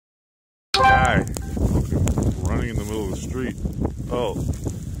guy running in the middle of the street. Oh,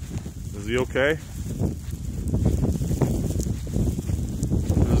 is he okay?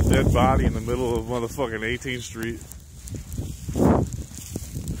 There's a dead body in the middle of motherfucking 18th Street.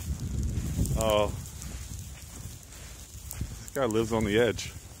 Oh, this guy lives on the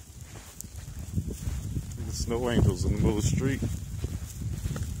edge. The snow angels in the middle of the street.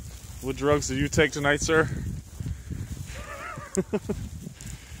 What drugs did you take tonight, sir?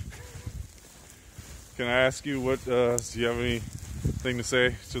 Can I ask you what, do you have anything to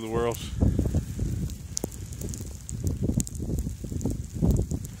say to the world?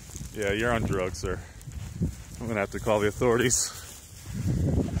 Yeah, you're on drugs, sir. I'm gonna have to call the authorities.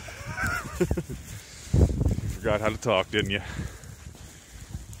 You forgot how to talk, didn't you?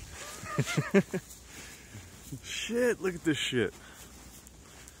 Shit, look at this shit.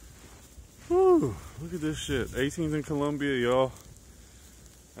 Whew, look at this shit. 18th and Columbia, y'all.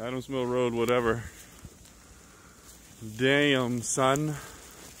 Adams Mill Road, whatever. Damn, son.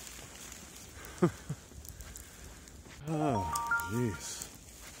 Oh, jeez.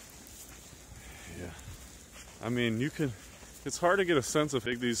 Yeah. I mean, you can... It's hard to get a sense of how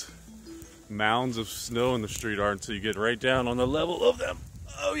big these mounds of snow in the street are until you get right down on the level of them.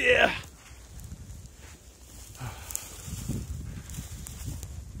 Oh, yeah.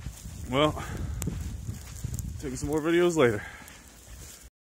 Well, taking some more videos later.